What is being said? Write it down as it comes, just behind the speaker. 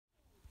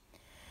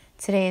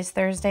Today is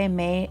Thursday,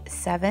 May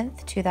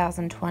 7th,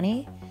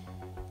 2020.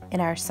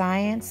 In our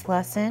science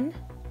lesson,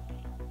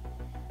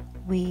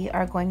 we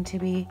are going to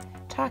be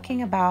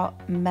talking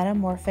about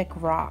metamorphic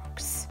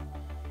rocks.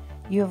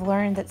 You have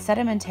learned that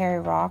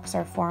sedimentary rocks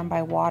are formed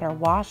by water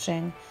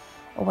washing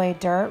away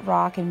dirt,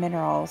 rock, and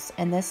minerals.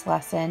 In this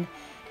lesson,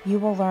 you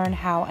will learn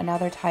how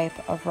another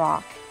type of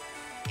rock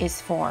is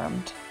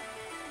formed,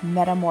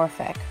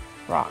 metamorphic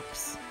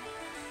rocks.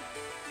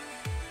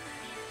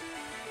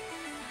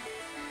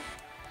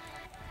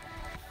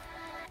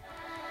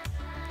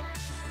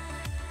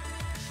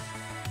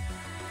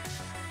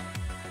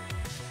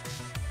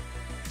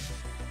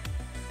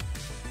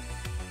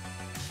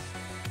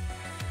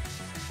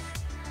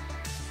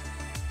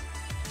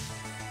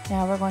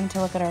 Now we're going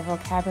to look at our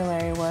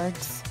vocabulary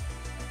words.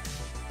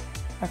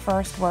 Our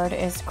first word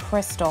is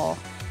crystal.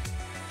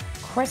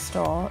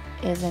 Crystal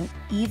is an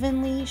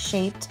evenly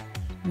shaped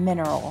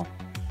mineral.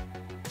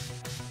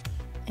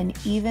 An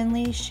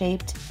evenly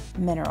shaped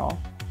mineral.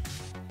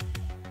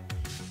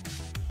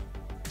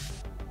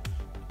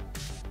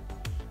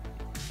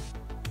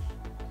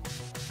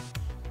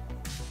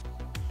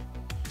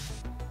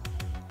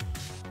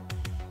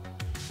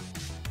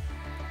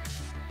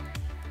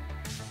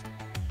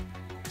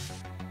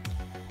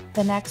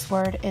 The next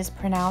word is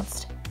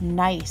pronounced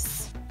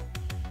gneiss.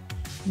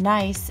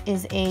 Gneiss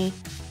is a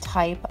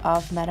type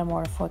of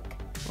metamorphic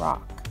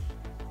rock.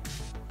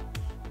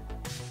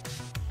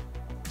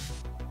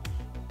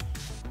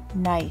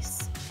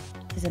 Gneiss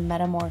is a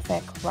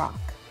metamorphic rock.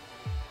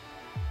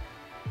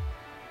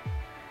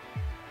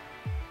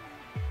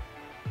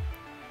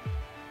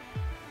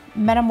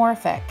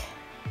 Metamorphic.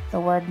 The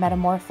word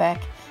metamorphic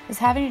is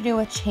having to do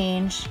with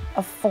change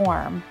of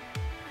form.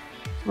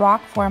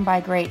 Rock formed by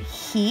great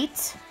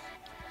heat,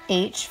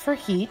 H for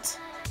heat,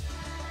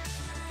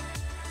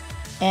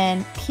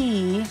 and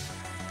P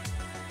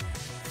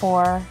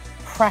for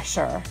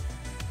pressure.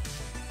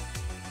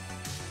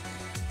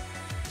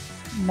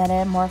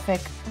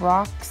 Metamorphic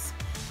rocks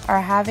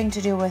are having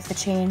to do with the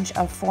change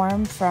of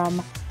form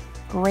from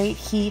great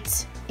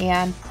heat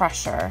and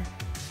pressure.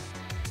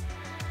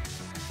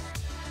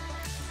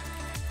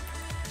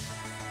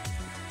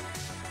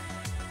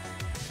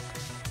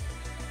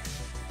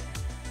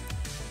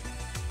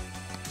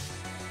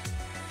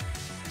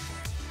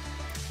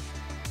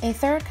 A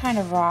third kind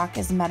of rock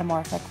is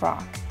metamorphic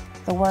rock.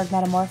 The word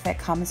metamorphic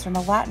comes from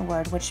a Latin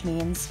word which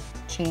means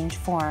change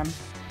form.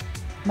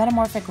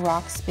 Metamorphic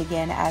rocks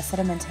begin as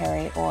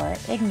sedimentary or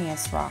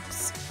igneous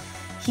rocks.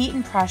 Heat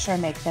and pressure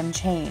make them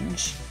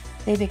change.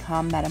 They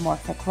become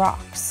metamorphic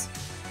rocks.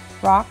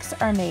 Rocks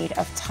are made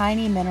of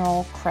tiny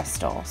mineral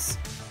crystals.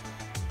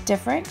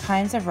 Different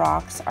kinds of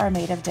rocks are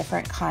made of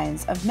different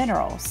kinds of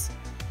minerals.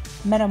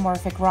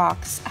 Metamorphic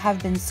rocks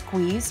have been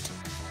squeezed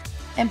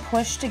and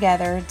pushed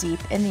together deep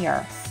in the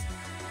earth.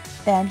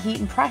 Then heat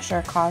and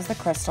pressure cause the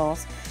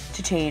crystals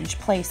to change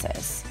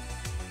places.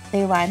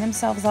 They line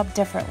themselves up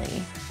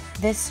differently.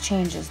 This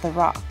changes the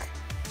rock.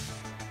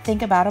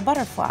 Think about a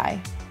butterfly.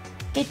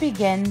 It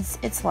begins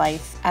its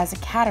life as a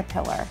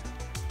caterpillar.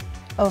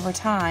 Over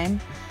time,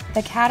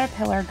 the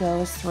caterpillar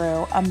goes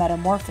through a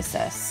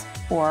metamorphosis,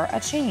 or a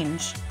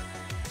change.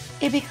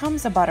 It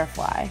becomes a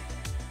butterfly.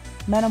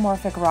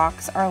 Metamorphic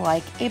rocks are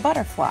like a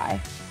butterfly.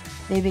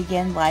 They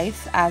begin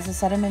life as a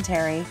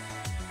sedimentary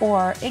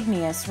or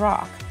igneous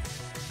rock.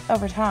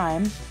 Over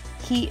time,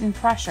 heat and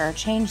pressure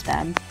change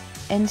them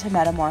into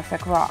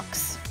metamorphic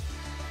rocks.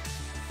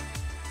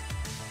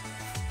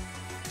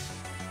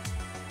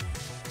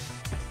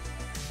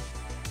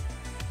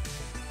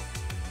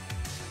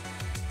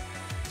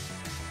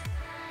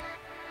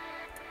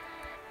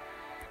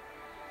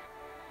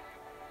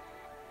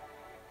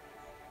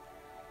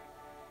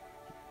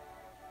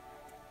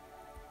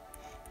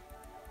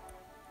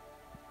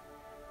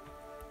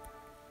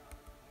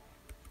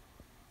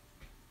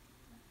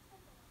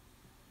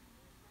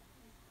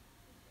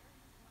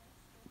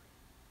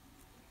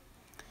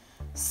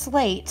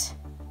 Slate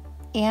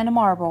and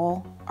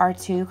marble are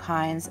two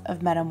kinds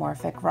of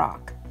metamorphic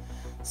rock.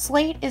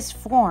 Slate is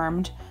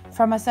formed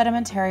from a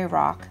sedimentary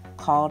rock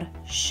called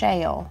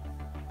shale.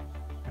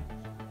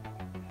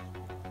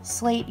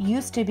 Slate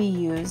used to be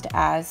used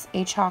as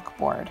a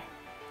chalkboard.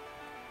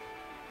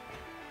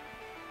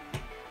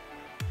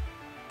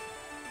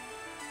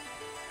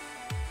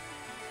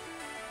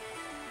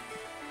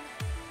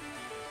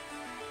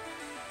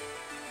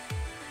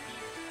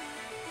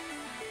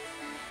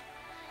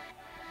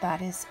 That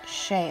is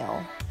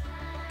shale.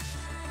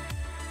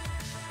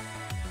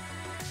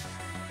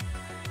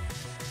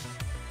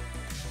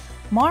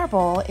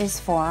 Marble is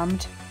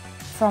formed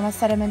from a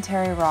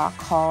sedimentary rock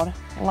called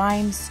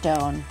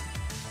limestone.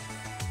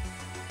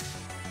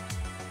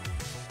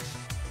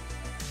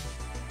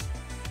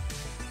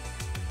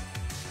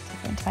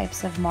 Different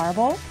types of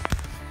marble.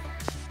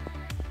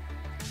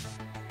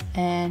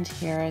 And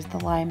here is the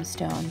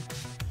limestone.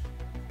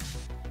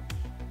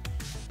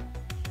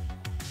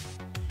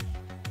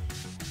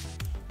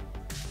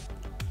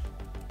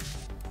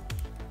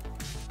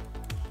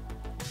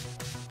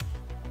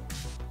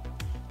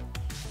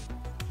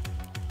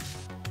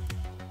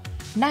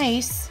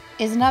 Gneiss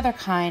is another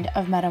kind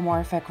of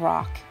metamorphic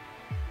rock.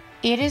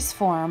 It is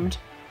formed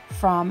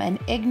from an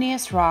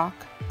igneous rock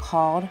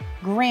called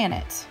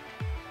granite.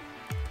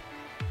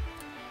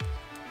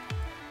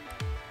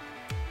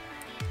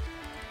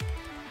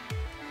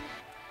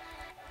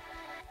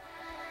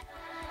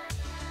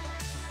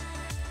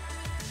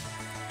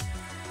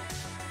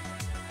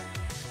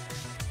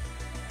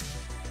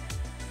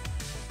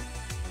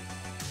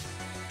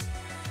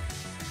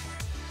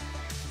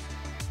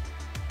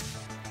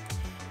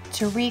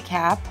 To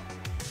recap,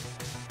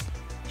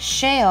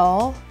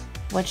 shale,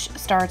 which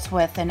starts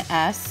with an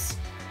S,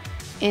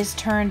 is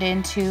turned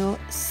into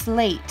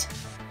slate,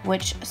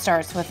 which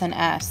starts with an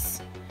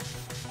S.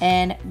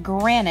 And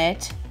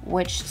granite,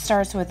 which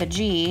starts with a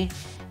G,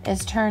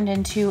 is turned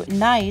into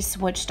gneiss,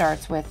 which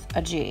starts with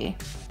a G.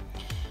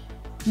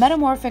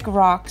 Metamorphic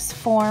rocks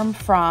form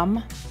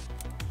from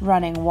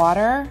running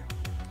water,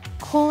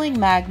 cooling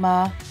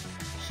magma,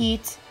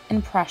 heat,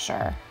 and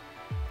pressure.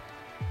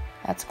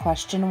 That's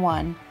question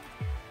 1.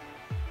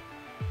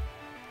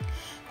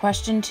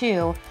 Question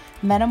 2,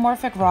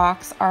 metamorphic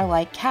rocks are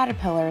like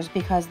caterpillars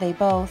because they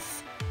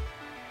both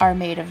are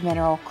made of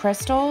mineral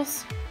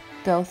crystals,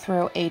 go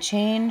through a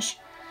change,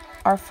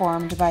 are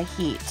formed by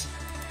heat.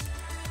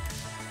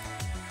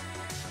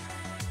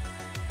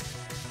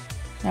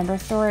 Number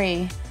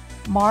 3,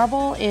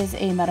 marble is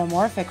a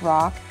metamorphic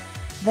rock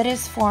that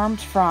is formed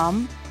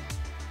from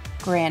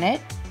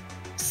granite,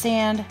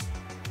 sand,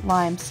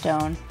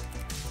 limestone.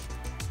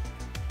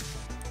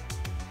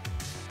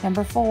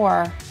 Number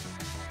 4,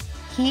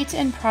 heat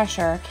and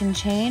pressure can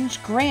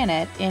change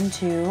granite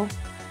into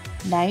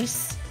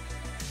gneiss,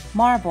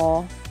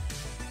 marble,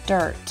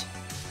 dirt.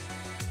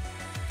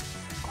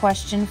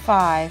 Question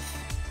 5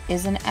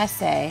 is an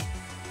essay.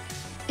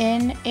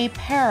 In a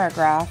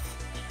paragraph,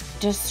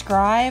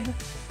 describe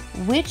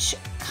which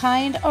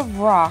kind of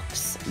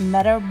rocks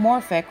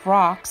metamorphic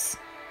rocks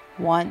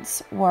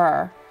once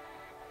were.